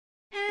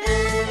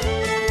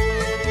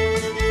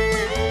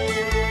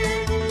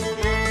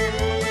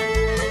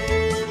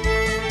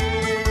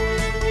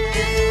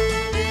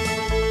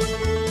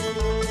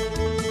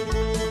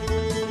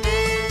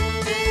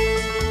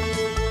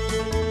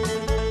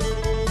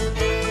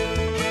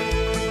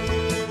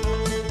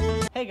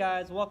Hey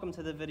guys, welcome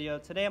to the video.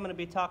 Today I'm going to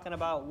be talking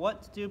about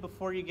what to do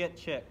before you get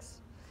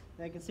chicks.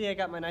 Now you can see I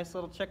got my nice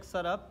little chicks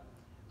set up.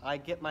 I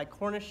get my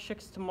Cornish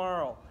chicks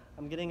tomorrow.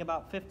 I'm getting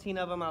about 15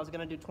 of them. I was going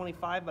to do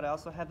 25, but I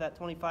also have that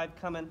 25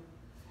 coming. You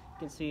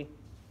can see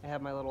I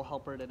have my little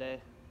helper today,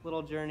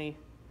 little Journey.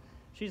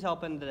 She's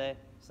helping today,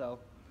 so.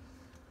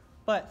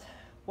 But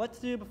what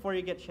to do before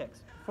you get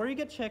chicks? Before you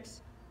get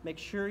chicks, make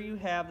sure you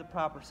have the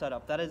proper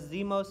setup. That is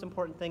the most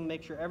important thing.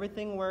 Make sure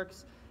everything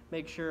works.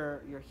 Make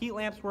sure your heat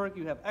lamps work,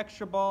 you have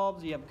extra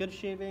bulbs, you have good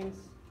shavings.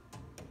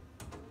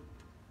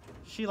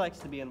 She likes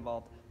to be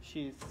involved.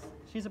 She's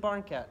a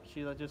barn cat.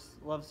 She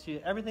just loves,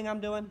 everything I'm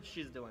doing,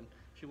 she's doing.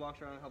 She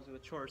walks around and helps me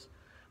with chores.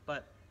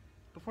 But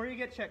before you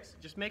get chicks,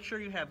 just make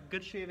sure you have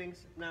good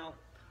shavings. Now,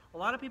 a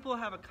lot of people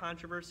have a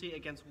controversy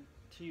against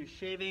to use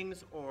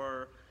shavings,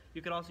 or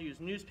you could also use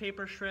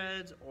newspaper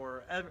shreds,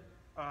 or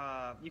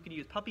you can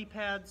use puppy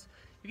pads.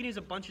 You can use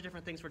a bunch of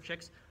different things for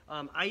chicks.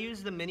 I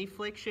use the mini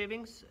flake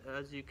shavings,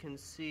 as you can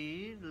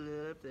see.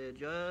 They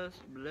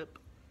just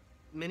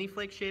mini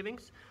flake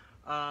shavings.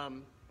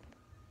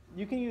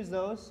 You can use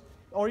those,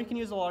 or you can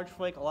use a large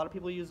flake. A lot of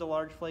people use the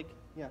large flake.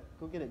 Yeah,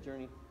 go get it,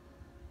 Journey.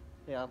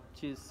 Yeah,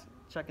 she's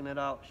checking it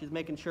out. She's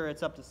making sure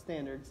it's up to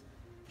standards.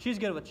 She's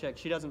good with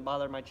chicks. She doesn't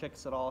bother my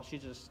chicks at all.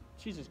 She's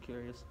just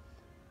curious.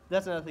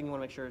 That's another thing you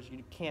want to make sure is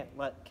you can't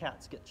let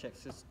cats get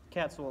chicks, because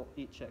cats will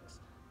eat chicks.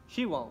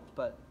 She won't,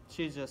 but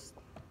she's just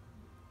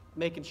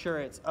making sure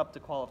it's up to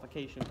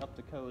qualification, up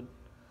to code.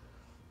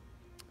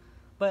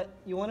 But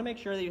you want to make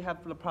sure that you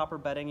have the proper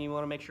bedding. You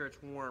want to make sure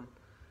it's warm.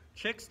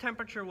 Chicks'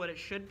 temperature, what it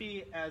should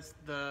be as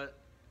the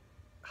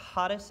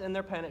hottest in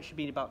their pen, it should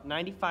be about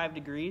 95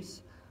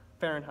 degrees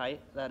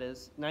Fahrenheit. That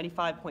is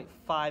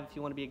 95.5 if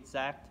you want to be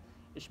exact.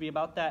 It should be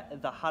about that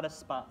at the hottest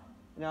spot.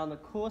 Now, in the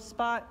coolest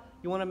spot,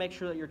 you want to make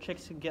sure that your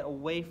chicks can get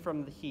away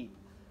from the heat.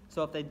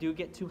 So if they do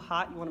get too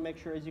hot, you want to make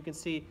sure, as you can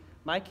see,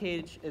 my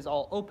cage is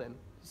all open.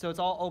 So it's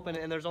all open,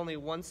 and there's only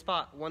one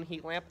spot, one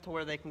heat lamp, to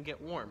where they can get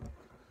warm.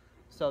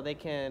 So they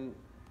can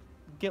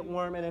get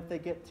warm, and if they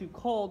get too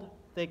cold,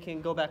 they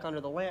can go back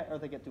under the lamp, or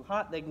if they get too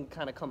hot, they can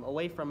kind of come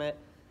away from it.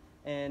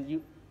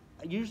 And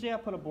usually I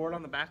put a board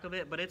on the back of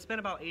it, but it's been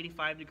about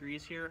 85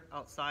 degrees here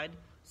outside,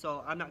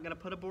 so I'm not going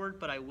to put a board,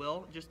 but I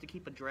will, just to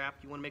keep a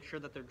draft. You want to make sure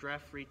that they're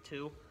draft-free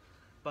too.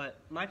 But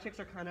my chicks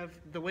are kind of,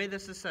 the way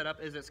this is set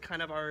up is it's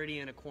kind of already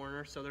in a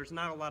corner, so there's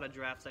not a lot of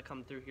drafts that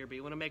come through here, but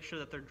you want to make sure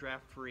that they're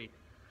draft-free.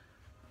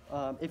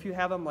 If you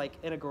have them like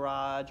in a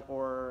garage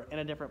or in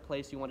a different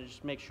place, you want to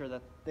just make sure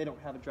that they don't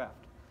have a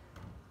draft.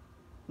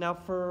 Now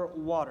for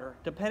water,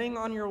 depending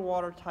on your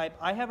water type,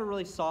 I have a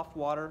really soft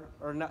water,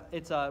 or not,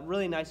 it's a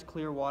really nice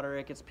clear water.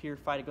 It gets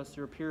purified, it goes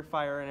through a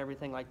purifier and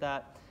everything like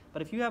that.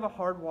 But if you have a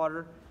hard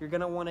water, you're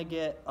gonna want to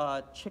get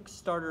a chick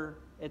starter.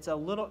 It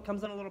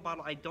comes in a little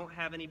bottle. I don't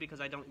have any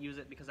because I don't use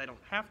it because I don't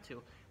have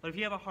to. But if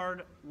you have a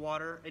hard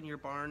water in your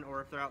barn,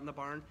 or if they're out in the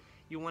barn,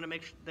 you want to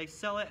make sure they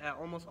sell it at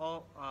almost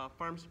all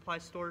farm supply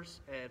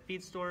stores, and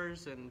feed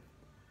stores, and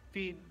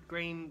feed,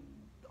 grain,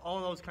 all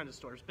those kinds of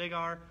stores. Big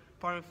R,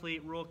 Farm and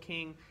Fleet, Rural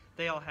King,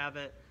 they all have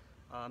it.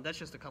 That's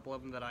just a couple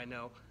of them that I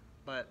know.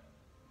 But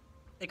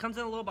it comes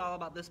in a little bottle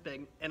about this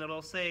big, and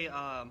it'll say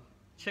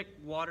chick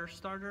water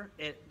starter.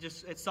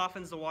 It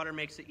softens the water,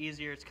 makes it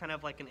easier. It's kind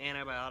of like an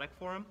antibiotic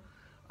for them.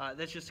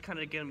 That's just kind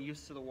of get them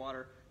used to the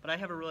water. But I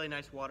have a really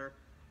nice water.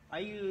 I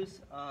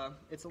use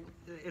it's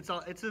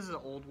this is an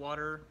old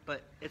water,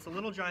 but it's a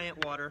Little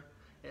Giant water.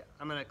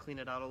 I'm gonna clean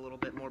it out a little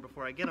bit more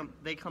before I get them.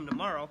 They come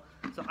tomorrow,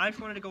 so I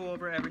just wanted to go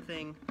over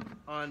everything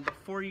on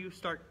before you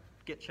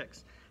get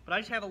chicks. But I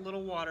just have a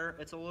little water.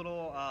 It's a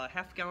little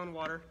half-gallon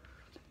water.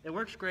 It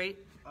works great.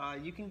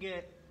 You can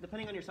get,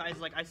 depending on your size,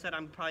 like I said,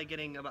 I'm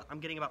getting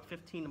about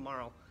 15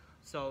 tomorrow.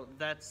 So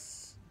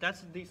that's a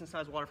decent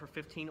sized water for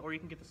 15, or you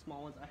can get the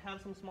small ones. I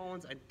have some small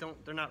ones.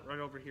 They're not right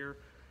over here,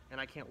 and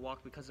I can't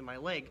walk because of my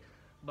leg.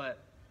 But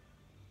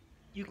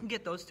you can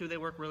get those two. They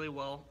work really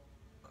well.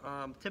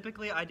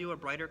 Typically, I do a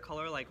brighter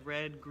color like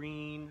red,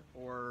 green,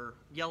 or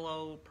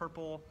yellow,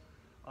 purple.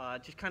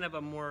 Just kind of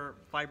a more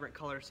vibrant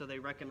color so they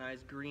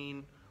recognize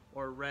green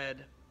or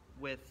red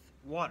with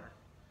water.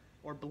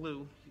 Or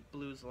blue.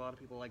 Blues, a lot of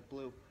people like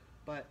blue.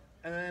 And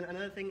then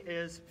another thing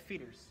is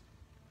feeders.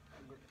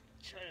 I'm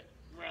trying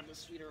to grab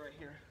this feeder right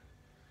here.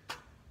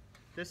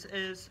 This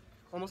is,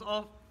 almost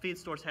all feed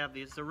stores have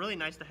these. They're really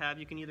nice to have.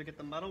 You can either get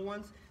the metal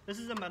ones. This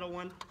is a metal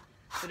one.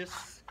 They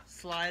just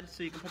slide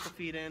so you can put the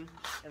feed in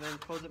and then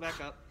close it back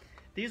up.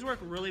 These work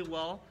really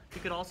well.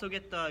 You could also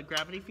get the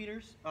gravity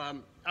feeders. I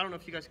don't know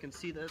if you guys can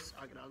see this.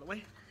 I'll get out of the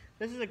way.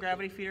 This is a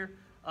gravity feeder.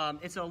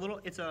 It's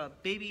a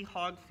baby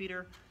hog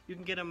feeder. You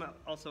can get them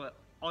also at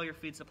all your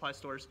feed supply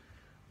stores.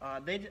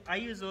 I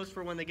use those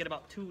for when they get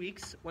about 2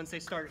 weeks, once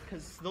they start,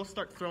 because they'll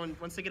start throwing,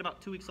 once they get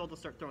about 2 weeks old, they'll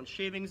start throwing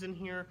shavings in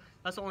here.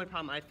 That's the only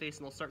problem I face,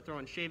 and they'll start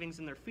throwing shavings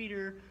in their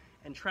feeder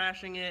and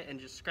trashing it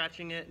and just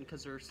scratching it,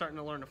 because they're starting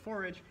to learn to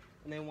forage,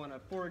 and they want to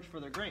forage for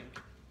their grain.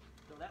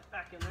 Throw that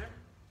back in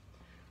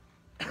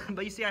there.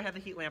 But you see I have the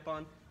heat lamp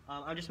on.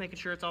 I'm just making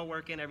sure it's all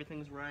working,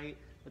 everything's right,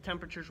 the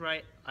temperature's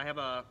right. I'm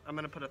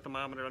gonna put a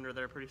thermometer under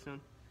there pretty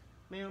soon.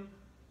 Ma'am,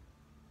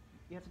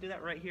 you have to do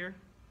that right here.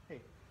 Hey.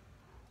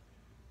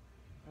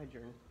 Hi,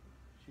 Jern.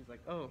 She's like,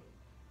 oh,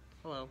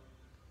 hello.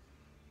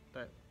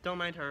 But don't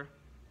mind her.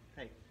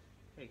 Hey,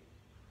 hey. You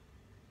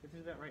have to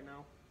do that right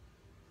now.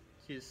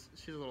 She's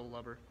a little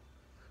lubber.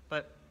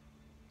 But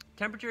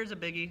temperature is a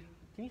biggie.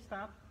 Can you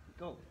stop?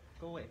 Go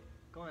away.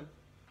 Go on.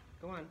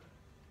 Go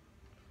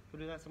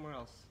do that somewhere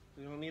else.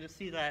 We don't need to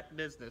see that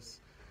business.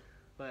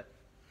 But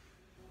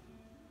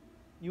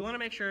you want to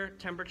make sure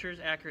temperature is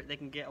accurate. They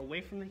can get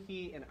away from the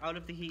heat and out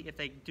of the heat if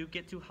they do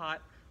get too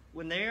hot.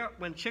 When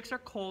chicks are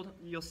cold,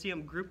 you'll see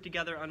them grouped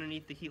together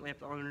underneath the heat lamp,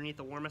 underneath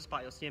the warmest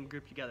spot. You'll see them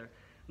grouped together.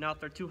 Now, if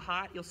they're too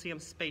hot, you'll see them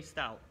spaced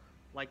out.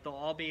 Like they'll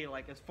all be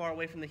like as far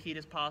away from the heat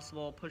as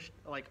possible, pushed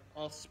like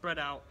all spread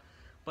out.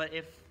 But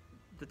if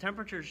the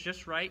temperature is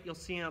just right, you'll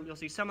see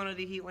some under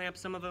the heat lamp,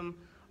 some of them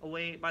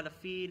away by the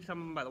feed, some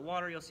of them by the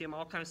water. You'll see them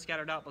all kind of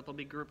scattered out, but they'll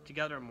be grouped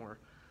together more.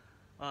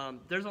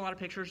 There's a lot of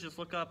pictures. Just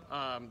look up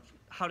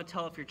how to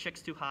tell if your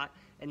chick's too hot,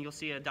 and you'll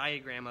see a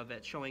diagram of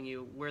it showing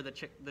you where the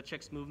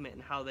chick's movement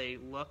and how they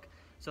look.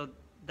 So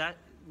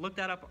look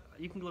that up.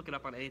 You can look it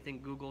up on anything,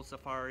 Google,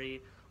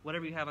 Safari,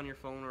 whatever you have on your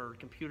phone or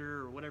computer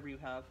or whatever you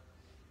have.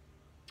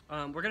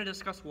 We're going to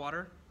discuss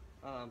water.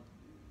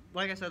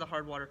 Like I said, the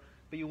hard water.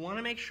 But you want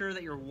to make sure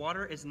that your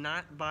water is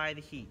not by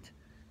the heat.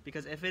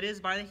 Because if it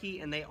is by the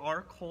heat and they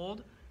are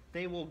cold,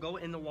 they will go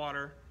in the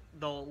water.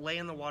 They'll lay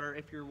in the water.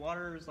 If your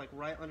water is like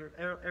right under,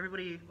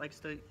 everybody likes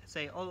to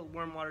say, oh,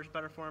 warm water is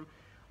better for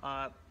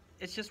them.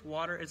 It's just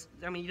water.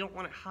 I mean, you don't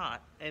want it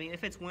hot. I mean,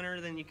 if it's winter,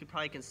 then you could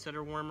probably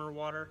consider warmer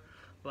water.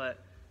 But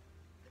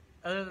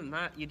other than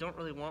that, you don't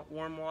really want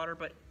warm water.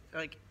 But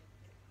like,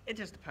 it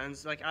just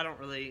depends. Like, I don't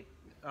really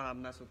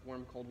mess with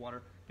warm, cold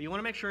water. But you want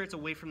to make sure it's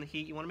away from the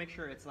heat. You want to make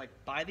sure it's like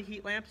by the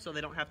heat lamp so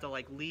they don't have to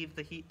like leave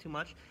the heat too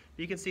much.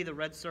 You can see the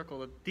red circle,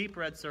 the deep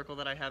red circle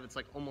that I have. It's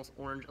like almost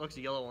orange. It looks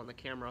yellow on the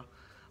camera.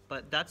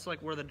 But that's like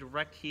where the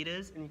direct heat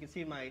is. And you can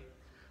see you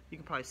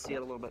can probably see it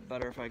a little bit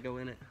better if I go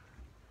in it.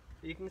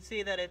 You can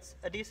see that it's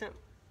a decent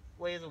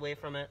ways away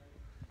from it.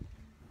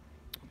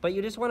 But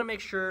you just want to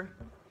make sure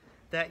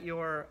that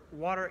your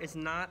water is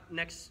not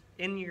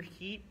in your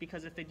heat,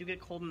 because if they do get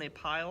cold and they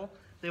pile,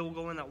 they will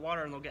go in that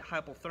water and they'll get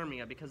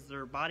hypothermia because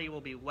their body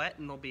will be wet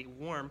and they'll be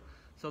warm,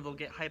 so they'll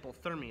get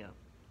hypothermia.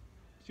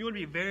 So you want to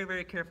be very,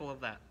 very careful of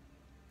that.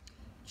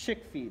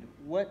 Chick feed.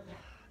 What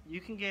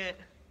you can get,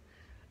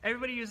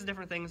 everybody uses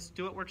different things.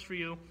 Do what works for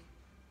you.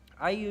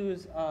 I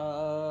use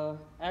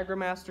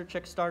AgriMaster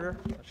Chick Starter.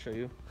 I'll show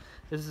you.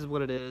 This is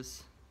what it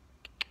is.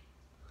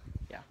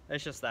 Yeah,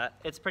 it's just that.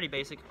 It's pretty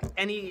basic.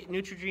 Any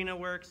Neutrogena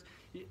works.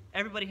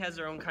 Everybody has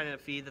their own kind of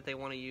feed that they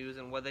want to use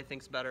and what they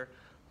think's better.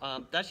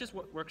 That's just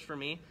what works for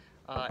me.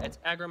 It's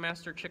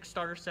AgriMaster Chick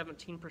Starter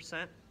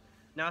 17%.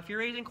 Now, if you're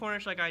raising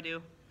Cornish like I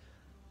do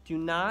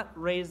not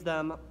raise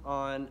them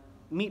on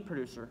meat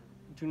producer.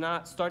 Do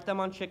not start them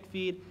on chick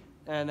feed,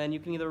 and then you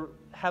can either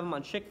have them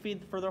on chick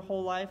feed for their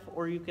whole life,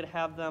 or you could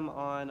have them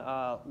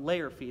on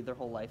layer feed their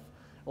whole life,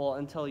 well,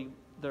 until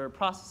their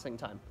processing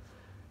time.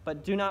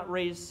 But do not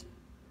raise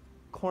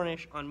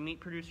Cornish on meat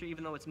producer,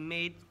 even though it's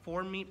made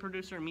for meat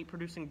producer and meat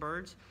producing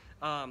birds.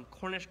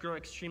 Cornish grow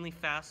extremely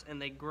fast,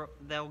 and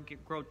they'll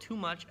grow too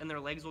much, and their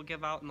legs will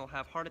give out, and they'll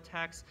have heart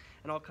attacks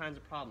and all kinds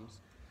of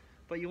problems.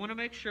 But you want to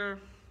make sure,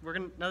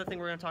 another thing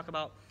we're going to talk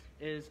about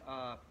is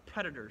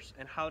predators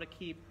and how to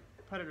keep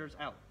predators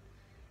out.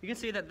 You can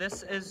see that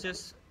this is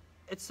just,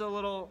 it's a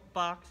little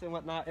box and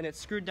whatnot, and it's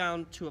screwed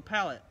down to a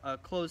pallet, a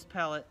closed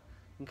pallet.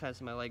 You can kind of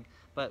see my leg,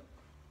 but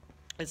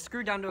it's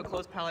screwed down to a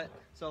closed pallet,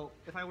 so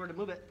if I were to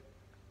move it,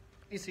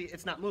 you see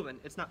it's not moving,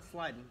 it's not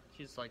sliding.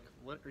 She's like,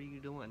 what are you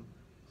doing?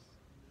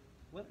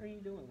 What are you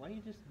doing? Why are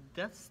you just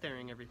death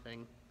staring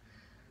everything?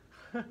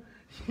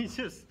 She's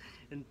just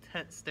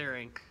intense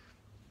staring.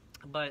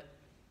 But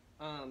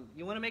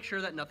you want to make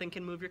sure that nothing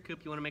can move your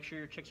coop. You want to make sure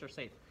your chicks are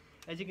safe.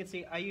 As you can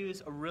see, I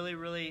use a really,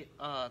 really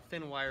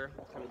thin wire.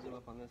 I'll try to zoom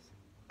up on this.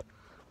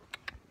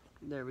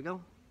 There we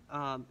go.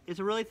 It's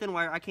a really thin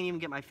wire. I can't even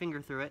get my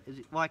finger through it.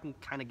 Well, I can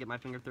kind of get my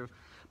finger through.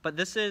 But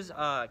this is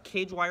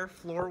cage wire,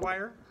 floor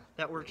wire.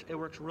 It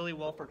works really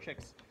well for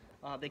chicks.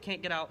 They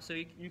can't get out, so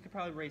you could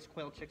probably raise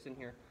quail chicks in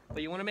here.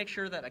 But you want to make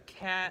sure that a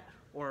cat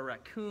or a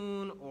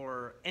raccoon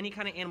or any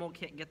kind of animal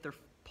can't get their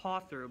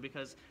paw through,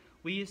 because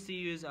we used to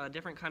use a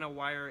different kind of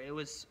wire. It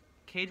was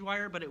cage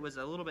wire, but it was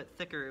a little bit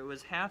thicker. It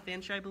was 1/2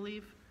 inch, I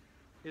believe.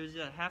 It was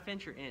a 1/2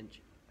 inch or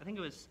inch. I think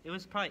it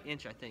was probably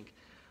inch, I think.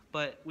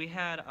 But we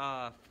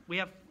have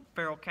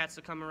feral cats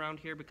that come around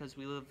here because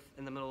we live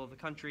in the middle of the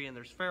country and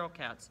there's feral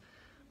cats.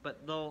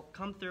 But they'll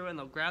come through and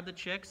they'll grab the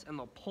chicks and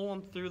they'll pull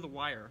them through the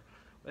wire,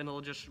 and they'll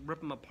just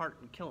rip them apart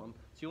and kill them.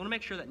 So you want to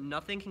make sure that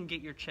nothing can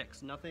get your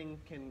chicks. Nothing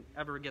can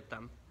ever get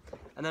them.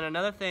 And then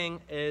another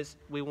thing is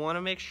we want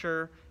to make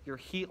sure your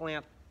heat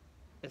lamp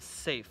is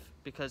safe,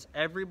 because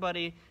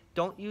everybody,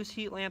 don't use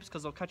heat lamps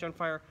because they'll catch on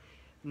fire.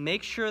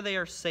 Make sure they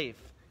are safe.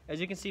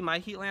 As you can see, my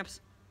heat lamps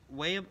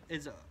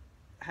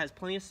has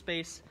plenty of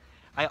space.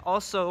 I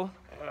also,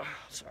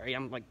 sorry,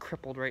 I'm like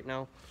crippled right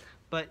now,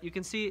 but you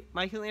can see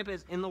my heat lamp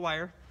is in the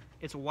wire.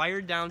 It's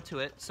wired down to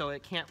it so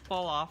it can't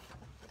fall off.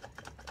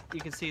 you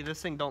can see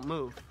this thing don't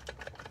move.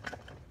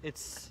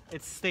 It's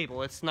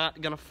stable. It's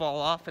not gonna fall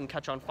off and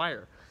catch on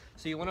fire.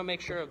 So you wanna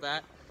make sure of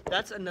that.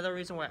 That's another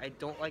reason why I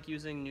don't like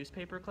using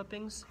newspaper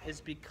clippings,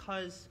 is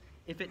because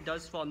if it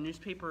does fall,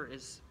 newspaper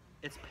it's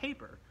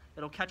paper.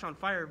 It'll catch on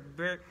fire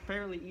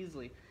fairly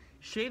easily.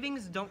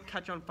 Shavings don't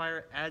catch on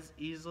fire as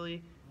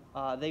easily.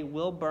 They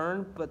will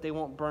burn, but they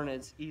won't burn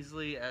as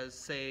easily as,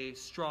 say,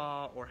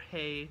 straw or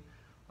hay.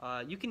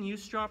 You can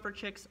use straw for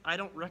chicks. I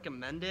don't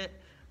recommend it.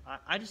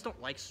 I just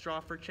don't like straw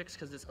for chicks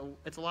because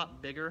it's a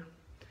lot bigger,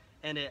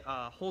 and it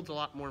holds a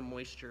lot more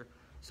moisture,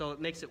 so it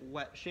makes it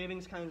wet.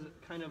 Shavings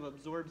kind of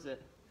absorbs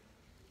it.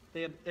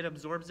 It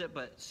absorbs it,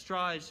 but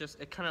straw is just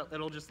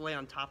it'll just lay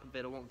on top of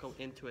it. It won't go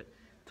into it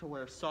to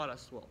where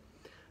sawdust will.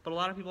 But a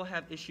lot of people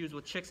have issues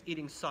with chicks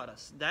eating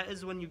sawdust. That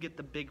is when you get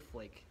the big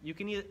flake.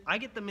 I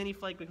get the mini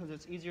flake because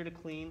it's easier to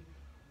clean,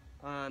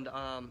 and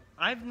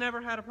I've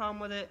never had a problem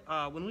with it.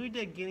 When we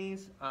did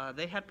guineas,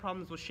 they had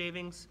problems with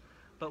shavings,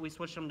 but we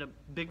switched them to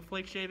big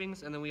flake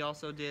shavings, and then we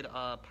also did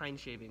pine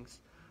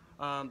shavings.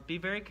 Be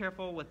very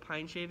careful with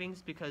pine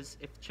shavings, because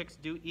if chicks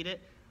do eat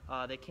it,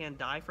 they can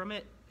die from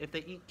it if they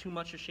eat too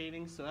much of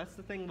shavings. So that's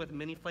the thing with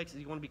mini flakes, is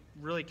you want to be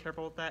really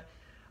careful with that.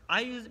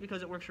 I use it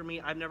because it works for me.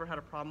 I've never had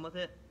a problem with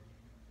it.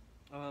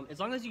 As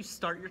long as you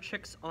start your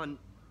chicks on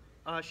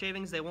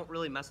shavings, they won't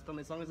really mess with them.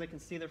 As long as they can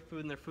see their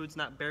food and their food's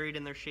not buried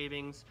in their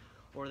shavings,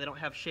 or they don't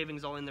have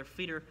shavings all in their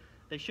feeder,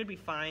 they should be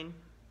fine.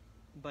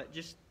 But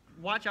just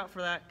watch out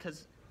for that,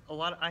 because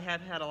I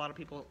have had a lot of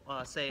people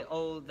say,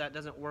 oh, that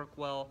doesn't work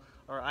well,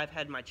 or I've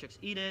had my chicks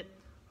eat it.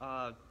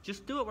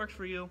 Just do what works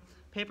for you.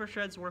 Paper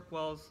shreds work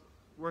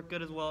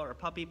good as well, or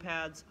puppy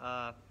pads.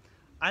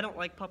 I don't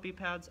like puppy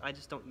pads. I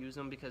just don't use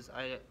them because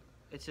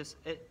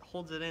it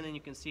holds it in, and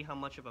you can see how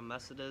much of a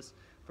mess it is.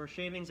 For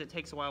shavings, it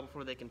takes a while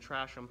before they can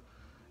trash them.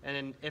 And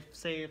then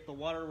if the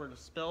water were to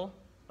spill,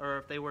 or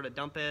if they were to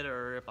dump it,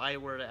 or if I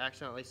were to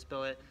accidentally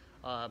spill it,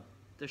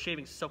 the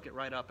shavings soak it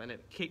right up, and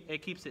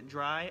it keeps it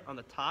dry on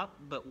the top,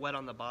 but wet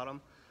on the bottom.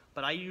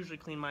 But I usually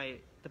clean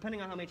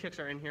depending on how many chicks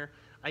are in here,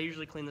 I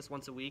usually clean this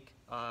once a week.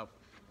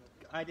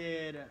 I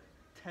did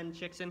 10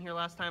 chicks in here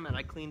last time, and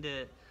I cleaned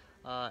it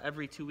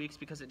every 2 weeks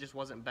because it just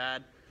wasn't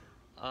bad.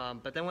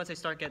 But then once they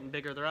start getting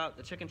bigger, they're out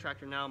the chicken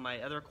tractor now. My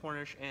other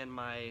Cornish and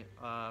my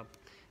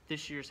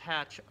this year's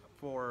hatch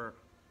for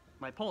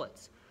my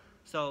pullets.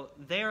 So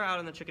they're out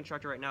in the chicken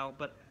tractor right now,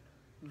 but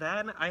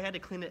then I had to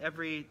clean it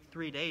every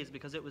 3 days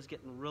because it was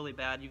getting really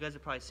bad. You guys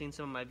have probably seen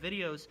some of my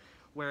videos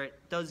where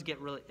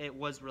it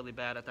was really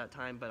bad at that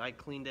time, but I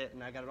cleaned it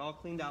and I got it all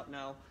cleaned out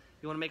now.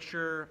 You want to make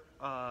sure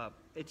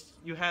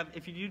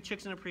if you do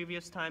chicks in a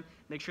previous time,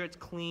 make sure it's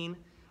clean.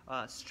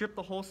 Strip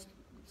the whole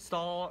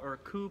stall or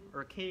coop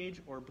or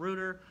cage or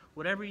brooder,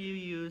 whatever you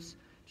use.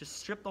 Just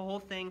strip the whole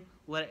thing,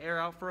 let it air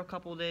out for a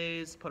couple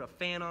days, put a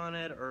fan on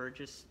it, or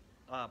just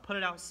put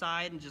it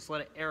outside and just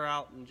let it air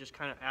out and just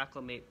kind of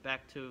acclimate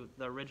back to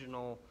the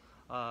original,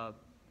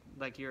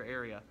 like your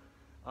area.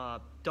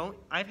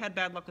 I've had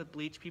bad luck with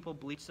bleach. People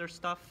bleach their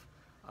stuff.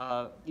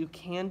 You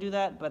can do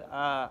that, but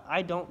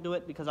I don't do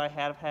it because I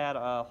have had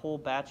a whole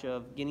batch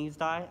of guineas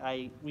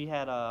die. We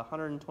had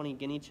 120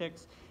 guinea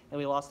chicks, and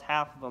we lost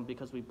half of them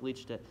because we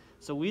bleached it.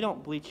 So we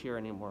don't bleach here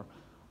anymore.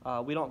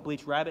 We don't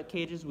bleach rabbit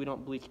cages. We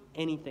don't bleach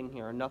anything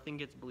here. Nothing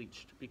gets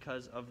bleached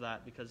because of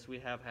that, because we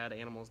have had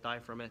animals die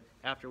from it.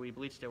 After we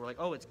bleached it, we're like,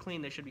 oh, it's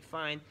clean, they should be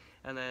fine,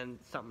 and then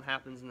something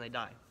happens and they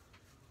die.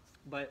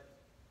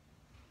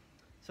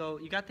 So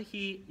you got the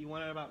heat. You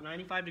want it about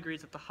 95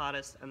 degrees at the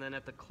hottest, and then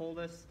at the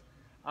coldest,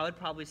 I would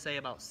probably say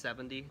about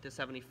 70 to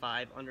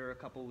 75 under a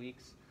couple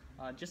weeks,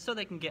 just so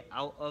they can get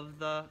out of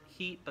the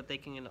heat, but they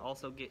can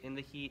also get in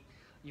the heat.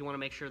 You want to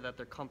make sure that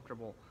they're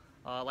comfortable.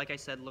 Like I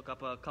said, look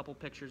up a couple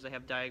pictures. They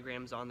have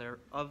diagrams on there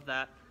of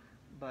that.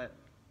 But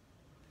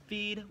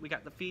feed, we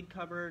got the feed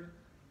covered.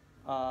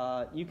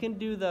 You can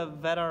do the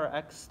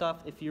VetRx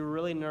stuff if you're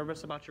really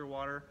nervous about your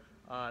water.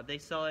 They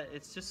sell it.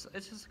 It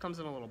just comes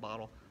in a little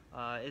bottle.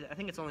 I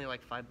think it's only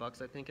like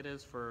 $5. I think it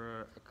is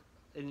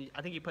and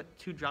I think you put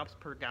 2 drops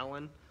per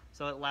gallon,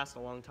 so it lasts a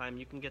long time.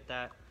 You can get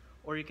that,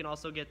 or you can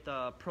also get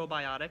the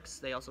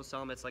probiotics. They also sell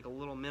them. It's like a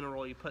little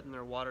mineral you put in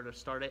their water to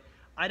start it.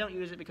 I don't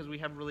use it because we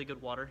have really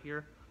good water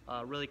here,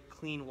 really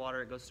clean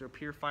water. It goes through a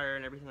purifier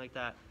and everything like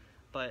that.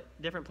 But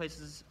different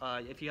places,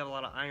 if you have a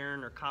lot of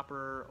iron or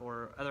copper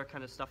or other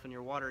kind of stuff in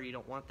your water, you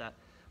don't want that.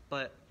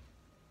 But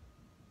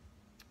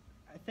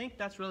I think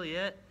that's really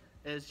it.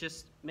 Is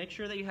just make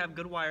sure that you have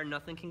good wire.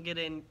 Nothing can get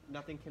in.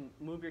 Nothing can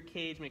move your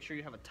cage. Make sure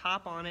you have a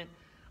top on it.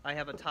 I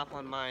have a top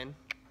on mine.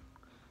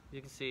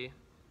 You can see.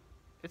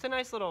 It's a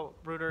nice little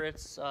brooder.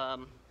 It's, I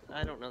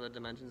don't know the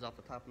dimensions off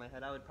the top of my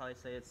head. I would probably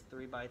say it's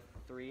 3 by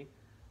 3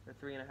 or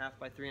 3.5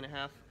 by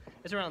 3.5.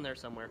 It's around there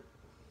somewhere.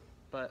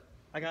 But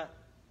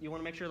you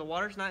want to make sure the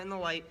water's not in the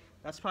light.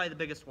 That's probably the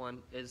biggest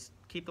one, is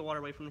keep the water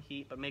away from the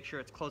heat, but make sure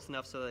it's close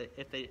enough so that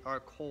if they are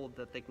cold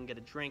that they can get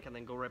a drink and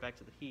then go right back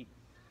to the heat.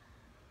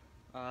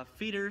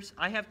 Feeders,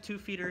 I have 2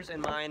 feeders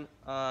in mine.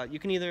 You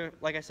can either,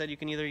 like I said, you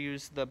can either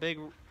use the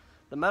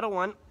metal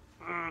one,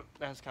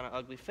 that has kind of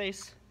ugly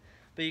face,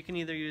 but you can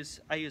either use,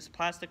 I use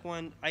plastic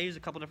one. I use a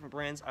couple different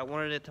brands. I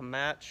wanted it to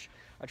match.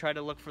 I tried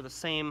to look for the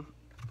same,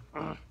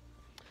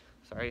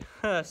 sorry,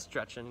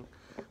 stretching,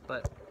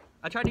 but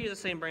I tried to use the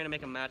same brand to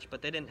make a match,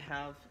 but they didn't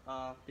have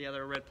the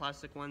other red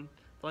plastic one.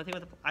 The only thing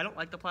with I don't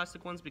like the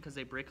plastic ones because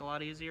they break a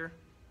lot easier.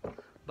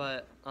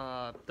 But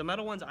the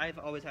metal ones I've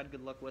always had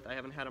good luck with. I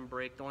haven't had them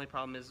break. The only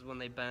problem is when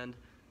they bend,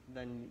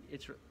 then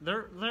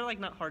they're like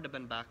not hard to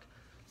bend back.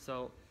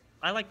 So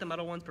I like the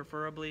metal ones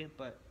preferably,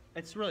 but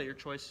it's really your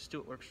choice. Just do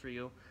what works for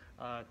you.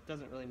 It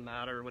doesn't really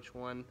matter which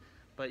one.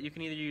 But you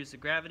can either use the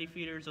gravity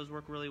feeders. Those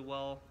work really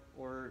well.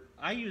 Or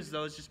I use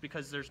those just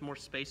because there's more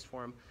space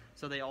for them,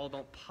 so they all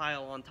don't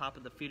pile on top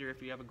of the feeder.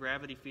 If you have a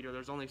gravity feeder,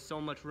 there's only so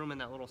much room in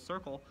that little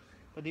circle.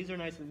 But these are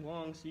nice and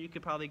long, so you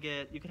could probably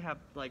have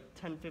like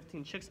 10,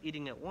 15 chicks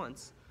eating at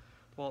once.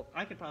 Well,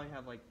 I could probably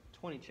have like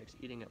 20 chicks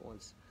eating at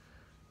once.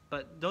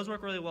 But those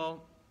work really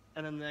well,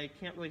 and then they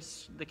can't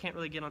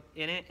really get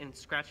in it and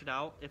scratch it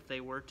out if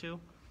they were to.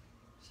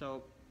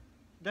 So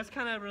that's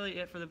kind of really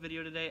it for the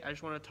video today. I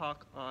just want to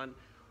talk on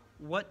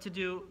what to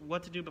do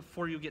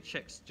before you get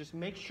chicks. Just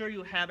make sure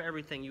you have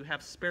everything. You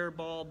have spare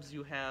bulbs.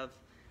 You have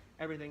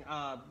everything.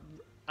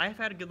 I've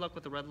had good luck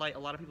with the red light. A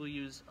lot of people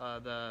use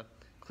the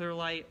clear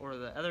light or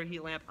the other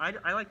heat lamp.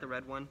 I like the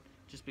red one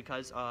just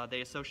because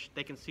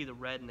they can see the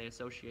red and they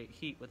associate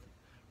heat with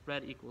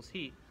red equals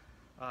heat.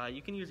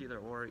 You can use either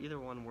or. Either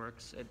one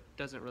works. It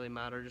doesn't really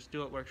matter. Just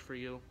do what works for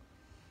you.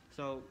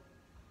 So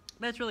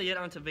that's really it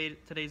on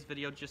today's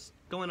video. Just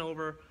going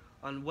over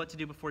on what to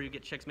do before you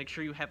get chicks. Make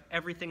sure you have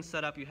everything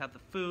set up. You have the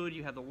food,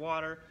 you have the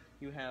water,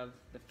 you have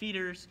the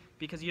feeders,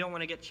 because you don't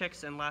want to get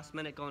chicks and last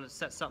minute going to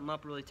set something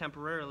up really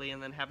temporarily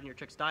and then having your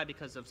chicks die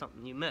because of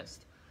something you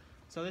missed.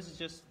 So this is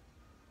just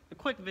a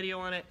quick video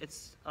on it.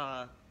 It's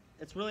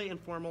really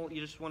informal. You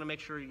just want to make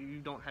sure you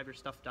don't have your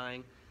stuff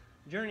dying.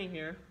 Journey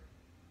here.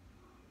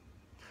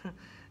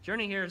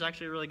 Journey here is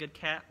actually a really good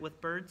cat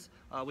with birds.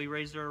 We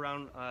raised her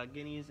around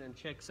guineas and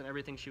chicks and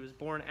everything. She was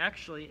born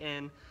actually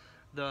in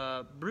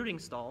the brooding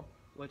stall,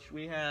 which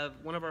we have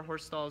one of our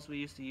horse stalls we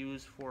used to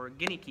use for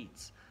guinea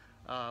keats.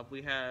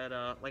 We had,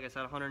 like I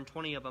said,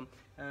 120 of them,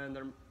 and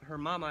her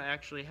mama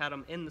actually had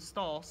them in the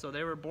stall, so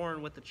they were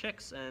born with the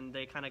chicks, and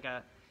they kind of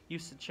got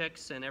used to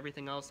chicks and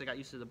everything else. They got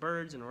used to the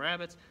birds and the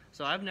rabbits,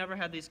 so I've never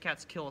had these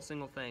cats kill a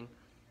single thing.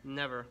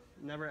 Never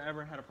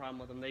ever had a problem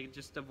with them. They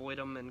just avoid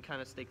them and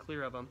kind of stay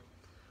clear of them.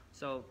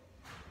 So,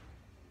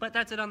 but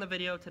that's it on the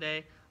video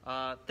today.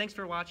 Thanks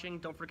for watching.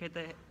 Don't forget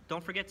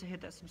to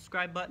hit that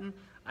subscribe button.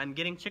 I'm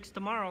getting chicks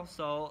tomorrow,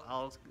 so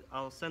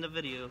I'll send a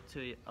video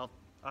to you.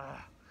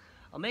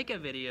 I'll make a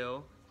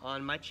video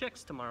on my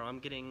chicks tomorrow. I'm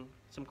getting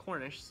some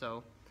Cornish,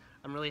 so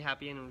I'm really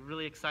happy and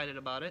really excited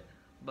about it.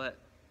 But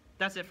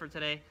that's it for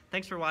today.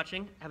 Thanks for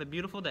watching. Have a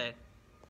beautiful day.